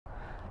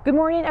Good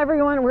morning,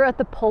 everyone. We're at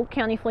the Polk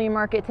County Flea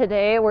Market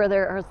today, where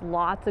there's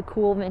lots of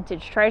cool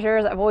vintage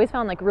treasures. I've always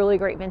found like really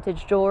great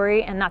vintage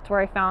jewelry, and that's where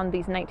I found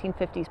these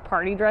 1950s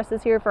party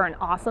dresses here for an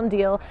awesome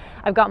deal.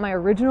 I've got my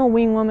original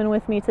wing woman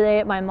with me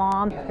today, my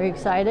mom. Are you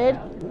excited?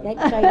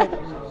 Excited.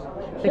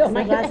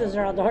 My glasses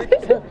are all dark.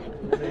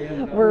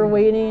 We're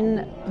waiting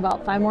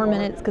about 5 more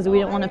minutes because we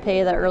didn't want to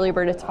pay the early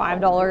bird. It's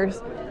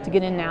 $5 to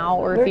get in now,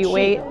 or if you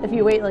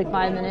wait like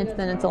 5 minutes,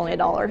 then it's only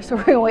 $1. So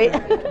we're gonna wait.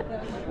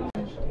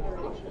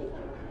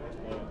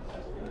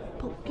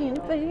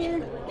 Fair.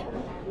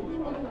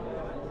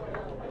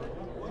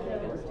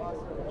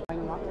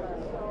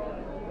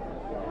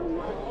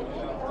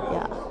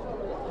 Yeah.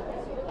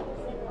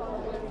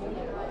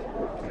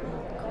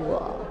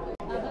 Cool.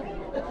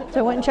 So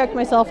I went and checked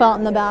myself out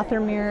in the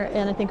bathroom mirror,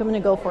 and I think I'm gonna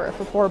go for it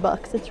for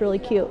 $4. It's really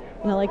cute,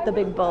 and I like the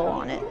big bow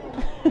on it.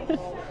 Do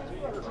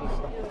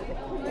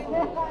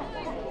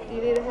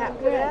you need a hat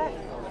for that?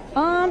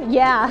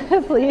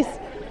 Yeah, please.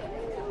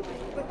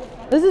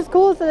 This is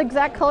cool. It's the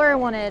exact color I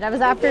wanted. I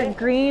was after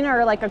green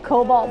or like a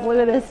cobalt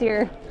blue this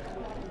year.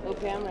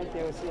 Okay, I'm right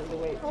there. We'll see the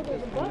weight. Oh,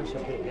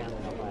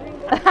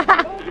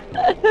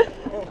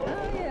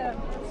 yeah.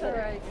 That's all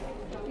right.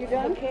 You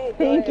done? Okay,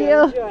 thank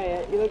you. Enjoy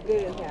it. You look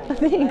good in that.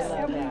 Thanks. I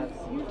love that.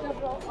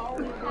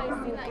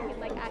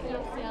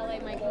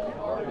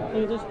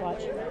 You just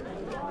watch.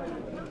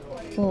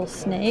 Little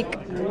snake.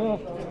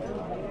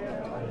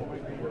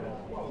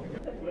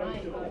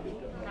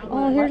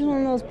 Oh, here's one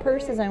of those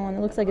purses I want. It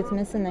looks like it's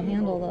missing the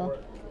handle though.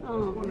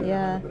 Oh.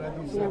 Yeah.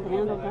 Yeah, the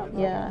handle got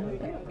Yeah.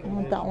 I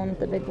want that one with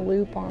the big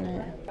loop on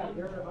it.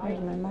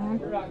 There's my mom.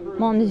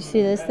 Mom, did you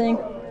see this thing?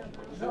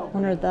 I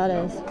wonder what that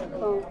is.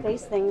 Oh,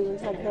 face thing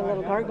looks like the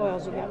little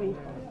gargoyles you got me.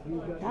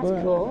 That's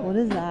What? cool. What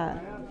is that?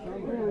 I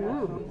don't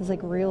know. It's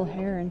like real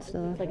hair and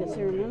stuff. It's like a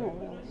ceremonial.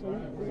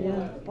 So,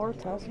 Yeah. Or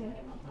tussle.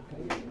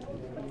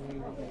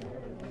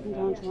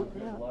 Don't you want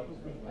that?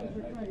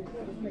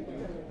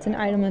 It's an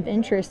item of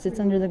interest. It's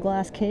under the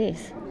glass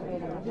case.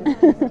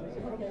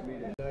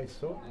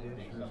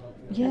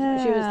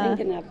 Yeah. She was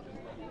thinking of.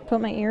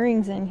 Put my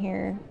earrings in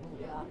here.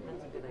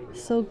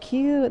 So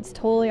cute. It's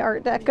totally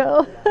Art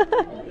Deco.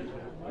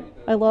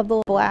 I love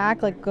the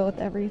black, like go with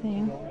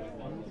everything.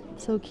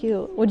 So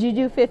cute. Would you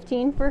do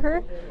 15 for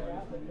her?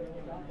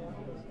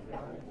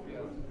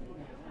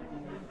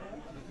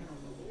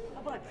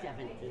 How about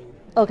 17?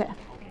 Okay.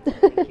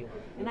 Thank you.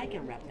 And I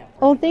can wrap that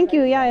for Oh, thank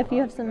you. Yeah, if you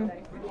have some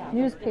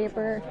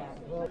newspaper.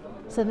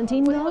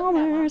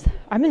 $17.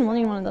 I've been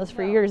wanting one of those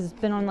for years. It's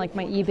been on like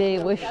my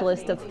eBay wish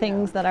list of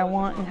things that I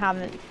want and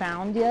haven't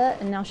found yet,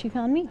 and now she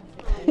found me.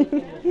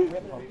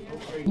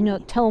 You know,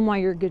 tell them why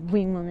you're a good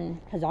wing woman.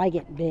 Because I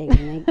get big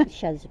and it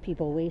sheds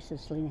people away, so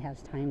Selena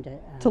has time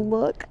To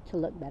look.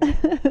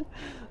 better.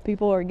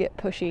 People are get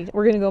pushy.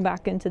 We're gonna go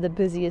back into the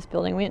busiest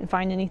building. We didn't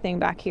find anything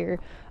back here,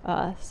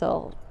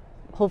 so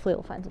hopefully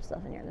we'll find some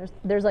stuff in here.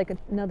 There's like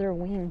another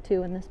wing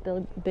too in this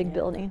big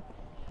building.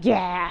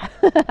 Yeah.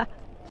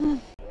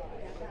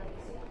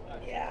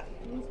 Yeah.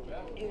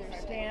 Either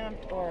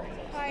stamped or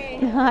hi.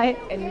 Hi.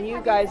 And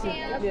you guys,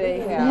 they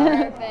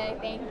have.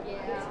 Perfect, thank you.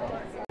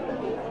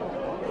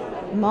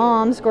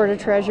 Mom scored a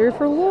treasure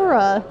for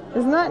Laura.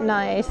 Isn't that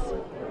nice?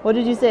 What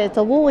did you say? It's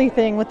a woolly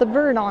thing with a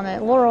bird on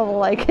it. Laura will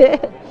like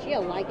it.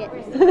 She'll like it.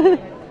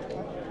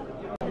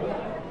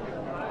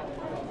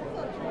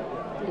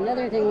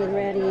 Another thing with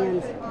red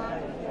ends.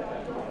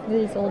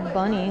 These old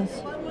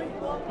bunnies.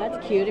 That's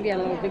cute. If you had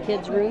a little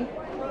kids' room,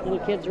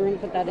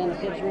 put that in the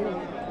kids' room.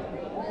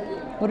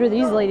 What are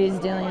these ladies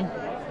doing?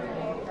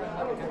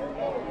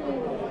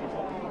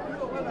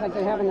 Like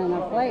they're having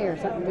a play or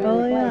something. doing Oh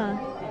a play. yeah.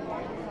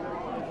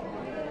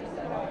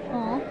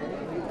 Aw.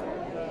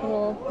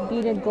 Little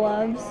beaded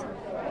gloves.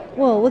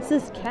 Whoa, what's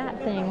this cat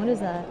thing? What is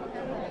that?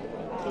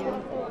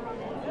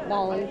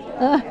 Dolly.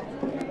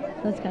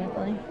 That's kind of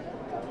funny.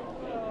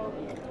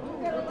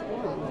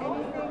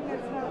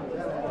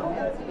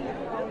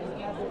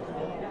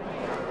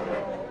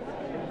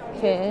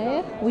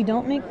 Okay, we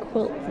don't make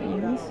quilt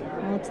things.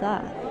 What's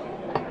that?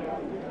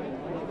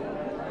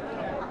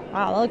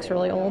 Wow, that looks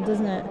really old,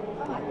 doesn't it?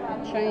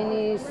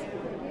 Chinese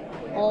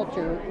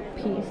altar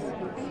Piece.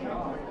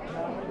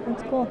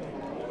 That's cool.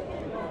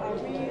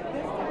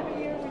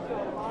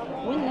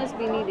 Wouldn't this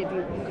be neat if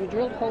you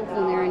drilled holes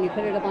in there and you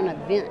put it up on a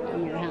vent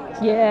in your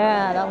house?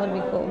 Yeah, that would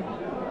be cool.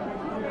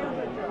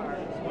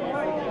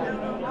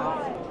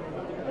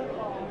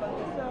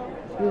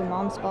 Ooh,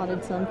 Mom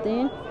spotted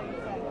something.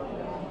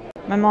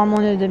 My mom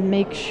wanted to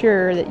make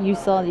sure that you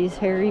saw these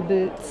hairy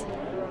boots.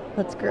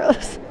 That's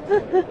gross.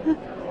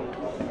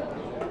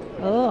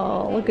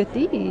 Oh, look at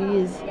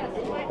these.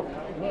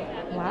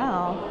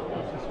 Wow.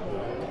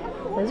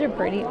 Those are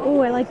pretty. Oh,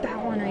 I like that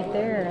one right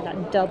there.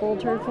 That double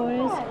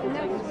turquoise.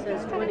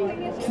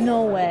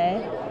 No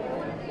way.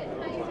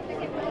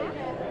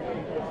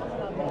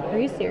 Are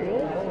you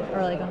serious?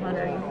 Or like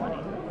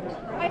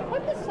 120? I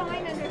put the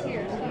sign under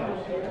here.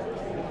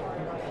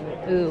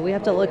 Ooh, we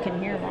have to look in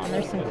here, Mom.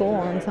 There's some cool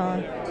ones, huh?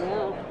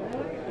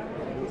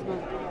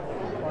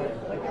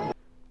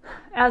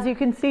 Yeah. as you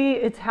can see,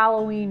 it's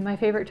Halloween, my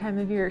favorite time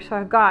of year. So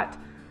I've got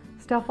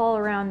stuff all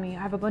around me. I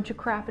have a bunch of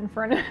crap in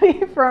front of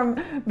me from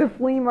the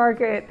flea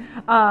market.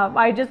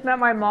 I just met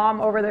my mom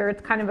over there.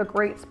 It's kind of a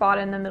great spot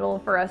in the middle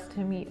for us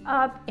to meet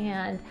up,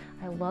 and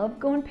I love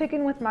going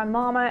picking with my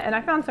mama, and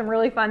I found some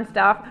really fun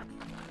stuff.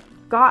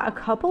 Got a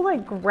couple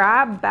like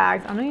grab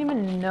bags. I don't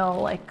even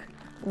know like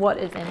what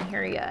is in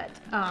here yet.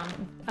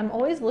 I'm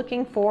always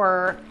looking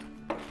for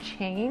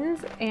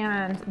chains,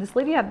 and this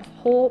lady had this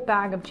whole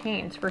bag of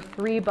chains for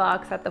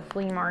 $3 at the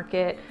flea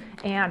market,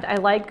 and I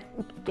like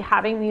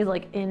having these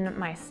like in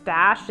my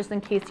stash just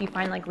in case you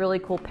find like really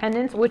cool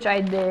pendants, which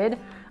I did.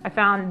 I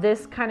found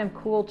this kind of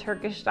cool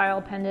Turkish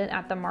style pendant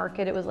at the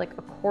market. It was like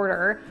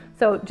 $1/4.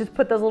 So just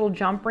put those little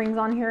jump rings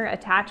on here,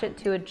 attach it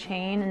to a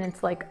chain, and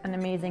it's like an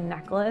amazing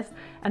necklace.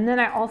 And then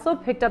I also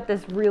picked up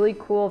this really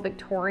cool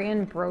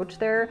Victorian brooch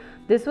there.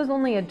 This was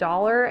only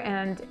 $1,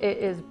 and it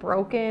is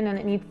broken and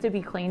it needs to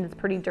be cleaned. It's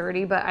pretty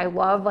dirty, but I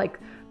love like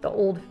the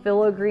old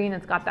filigree, and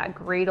it's got that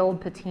great old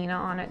patina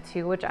on it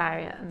too, which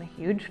I am a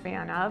huge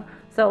fan of.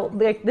 So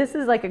like this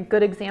is like a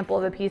good example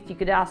of a piece you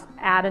could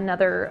add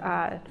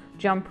another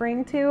jump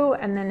ring to,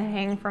 and then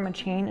hang from a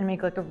chain and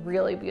make like a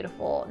really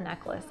beautiful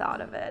necklace out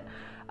of it.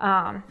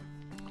 So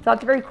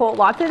that's very cool.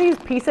 Lots of these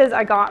pieces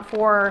I got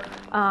for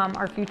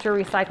our future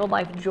Recycled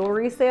Life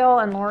jewelry sale,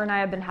 and Laura and I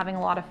have been having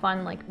a lot of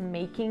fun like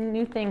making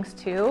new things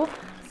too.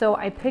 So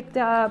I picked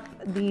up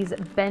these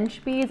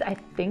bench beads. I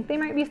think they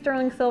might be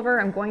sterling silver.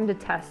 I'm going to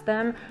test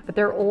them, but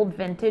they're old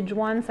vintage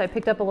ones. So I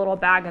picked up a little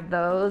bag of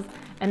those.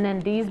 And then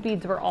these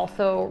beads were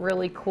also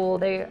really cool.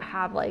 They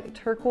have like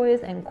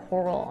turquoise and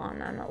coral on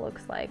them, it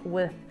looks like,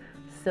 with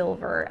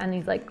silver, and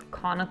these like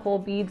conical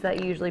beads that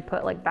you usually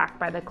put like back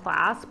by the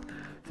clasp.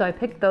 So I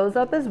picked those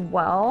up as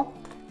well.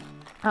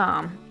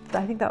 I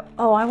think that,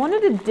 oh, I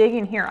wanted to dig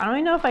in here. I don't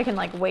even know if I can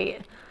like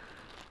wait.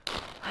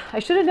 I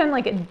should have done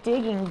like a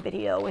digging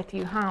video with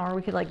you, huh? Where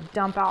we could like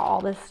dump out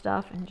all this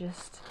stuff and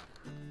just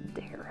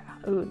dig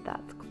around. Ooh,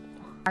 that's cool.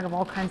 I have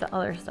all kinds of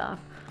other stuff.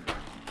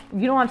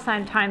 You don't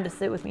have time to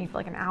sit with me for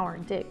like an hour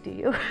and dig, do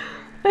you?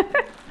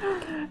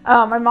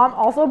 My mom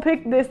also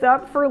picked this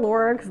up for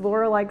Laura because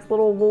Laura likes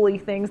little woolly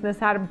things, and this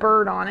had a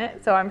bird on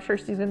it, so I'm sure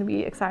she's going to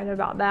be excited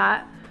about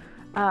that.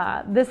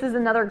 This is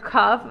another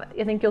cuff.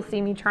 I think you'll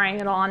see me trying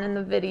it on in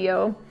the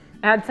video.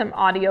 I had some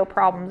audio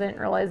problems. I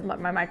didn't realize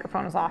my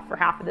microphone was off for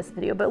half of this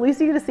video, but at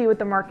least you get to see what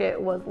the market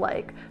was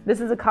like.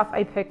 This is a cuff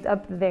I picked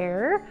up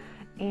there.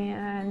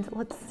 And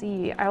let's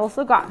see, I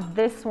also got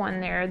this one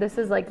there. This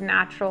is like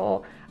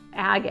natural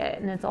agate,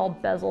 and it's all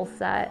bezel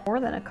set. More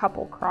than a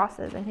couple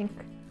crosses. I think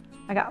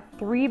I got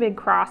 3 big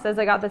crosses.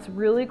 I got this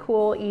really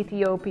cool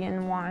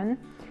Ethiopian one.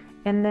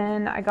 And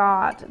then I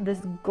got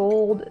this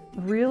gold,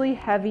 really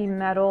heavy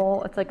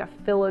metal. It's like a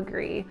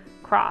filigree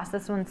cross.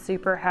 This one's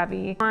super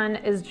heavy. One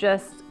is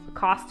just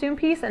costume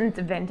piece, and it's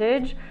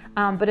vintage,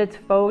 but it's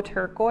faux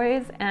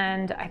turquoise,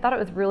 and I thought it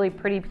was really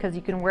pretty because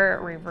you can wear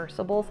it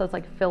reversible, so it's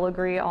like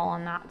filigree all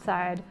on that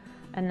side,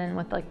 and then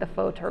with like the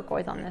faux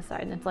turquoise on this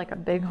side, and it's like a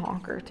big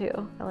honker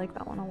too. I like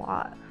that one a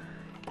lot.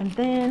 And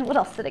then what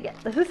else did I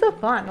get? This is so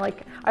fun.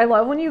 Like, I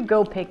love when you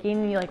go picking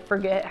and you like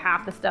forget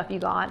half the stuff you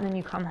got, and then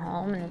you come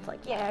home and it's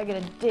like, yeah, I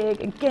gotta dig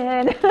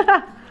again.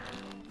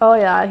 Oh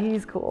yeah,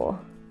 he's cool.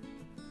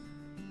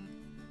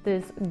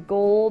 This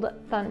gold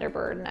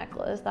Thunderbird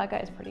necklace. That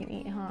guy's pretty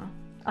neat,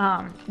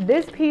 huh?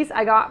 This piece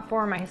I got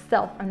for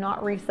myself. I'm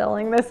not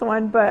reselling this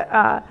one, but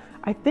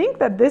I think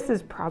that this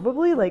is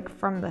probably like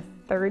from the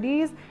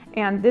 30s,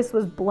 and this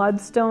was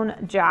bloodstone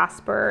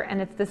jasper,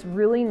 and it's this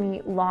really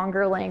neat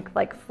longer length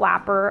like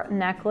flapper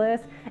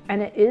necklace,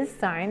 and it is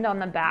signed on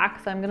the back,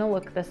 so I'm gonna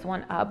look this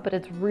one up, but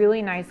it's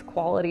really nice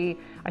quality.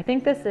 I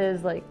think this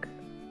is like,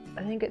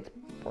 I think it's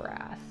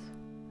brass.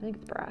 I think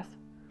it's brass.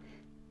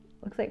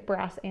 Looks like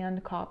brass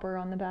and copper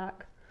on the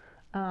back.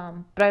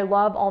 But I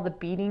love all the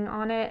beading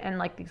on it, and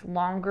like these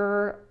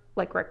longer,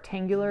 like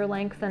rectangular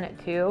lengths in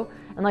it too.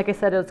 And like I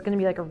said, it's gonna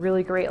be like a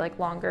really great, like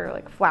longer,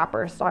 like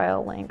flapper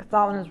style length.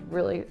 That one is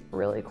really,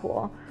 really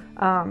cool.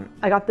 I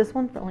got this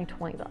one for only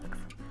 20 bucks,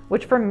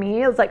 which for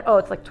me is like, oh,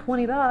 it's like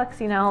 20 bucks,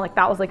 you know, like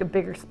that was like a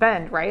bigger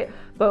spend, right?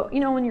 But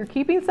you know, when you're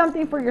keeping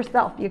something for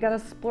yourself, you gotta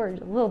splurge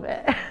a little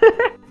bit.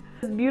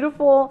 This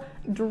beautiful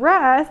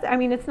dress, I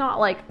mean, it's not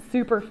like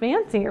super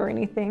fancy or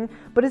anything,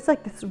 but it's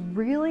like this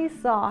really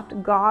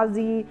soft,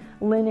 gauzy,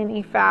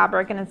 linen-y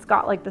fabric, and it's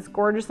got like this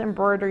gorgeous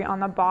embroidery on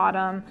the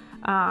bottom.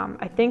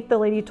 I think the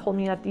lady told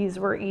me that these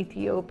were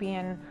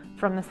Ethiopian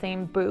from the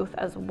same booth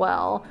as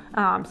well.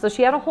 So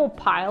she had a whole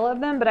pile of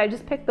them, but I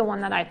just picked the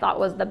one that I thought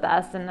was the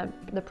best and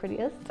the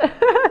prettiest.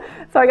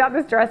 So I got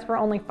this dress for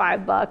only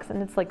 5 bucks,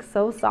 and it's like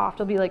so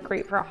soft. It'll be like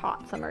great for a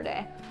hot summer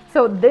day.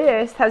 So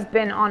this has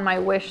been on my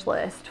wish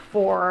list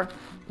for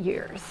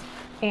years.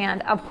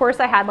 And of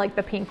course I had like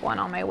the pink one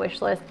on my wish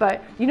list,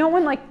 but you know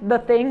when like the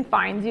thing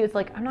finds you, it's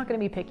like, I'm not gonna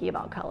be picky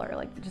about color,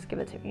 like just give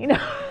it to me, you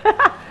know?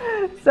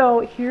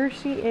 So here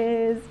she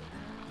is.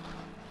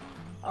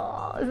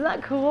 Oh, isn't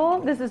that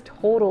cool? This is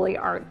totally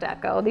Art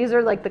Deco. These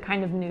are like the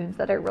kind of nudes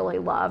that I really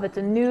love. It's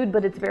a nude,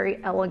 but it's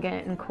very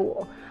elegant and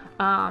cool.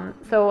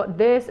 So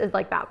this is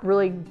like that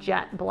really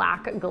jet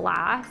black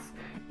glass,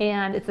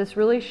 and it's this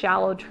really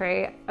shallow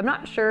tray. I'm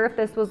not sure if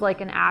this was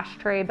like an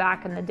ashtray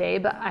back in the day,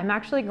 but I'm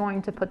actually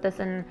going to put this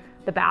in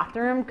the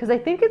bathroom because I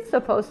think it's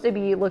supposed to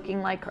be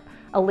looking like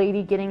a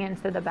lady getting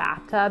into the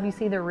bathtub. You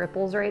see the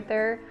ripples right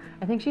there?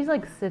 I think she's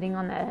like sitting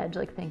on the edge,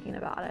 like thinking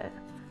about it,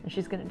 and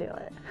she's gonna do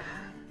it.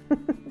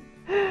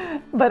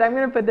 But I'm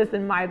gonna put this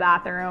in my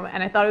bathroom,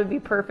 and I thought it would be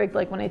perfect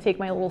like when I take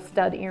my little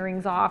stud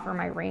earrings off or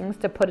my rings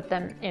to put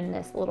them in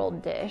this little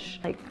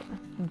dish. Like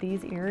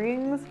these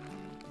earrings,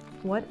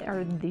 what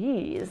are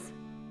these?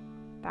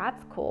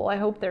 That's cool. I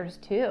hope there's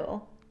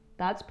two.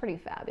 That's pretty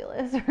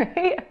fabulous,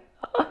 right?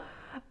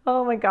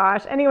 Oh my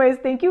gosh. Anyways,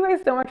 thank you guys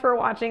so much for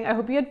watching. I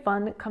hope you had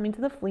fun coming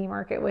to the flea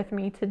market with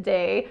me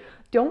today.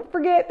 Don't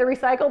forget, The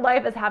Recycled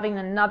Life is having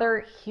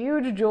another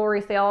huge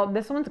jewelry sale.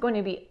 This one's going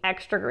to be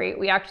extra great.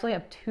 We actually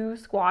have 2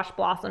 squash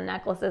blossom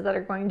necklaces that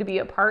are going to be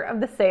a part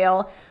of the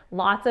sale.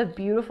 Lots of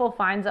beautiful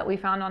finds that we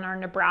found on our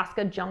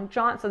Nebraska junk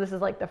jaunt. So this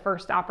is like the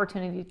first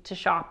opportunity to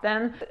shop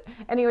them.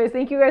 Anyways,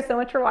 thank you guys so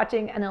much for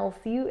watching, and I'll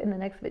see you in the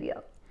next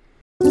video.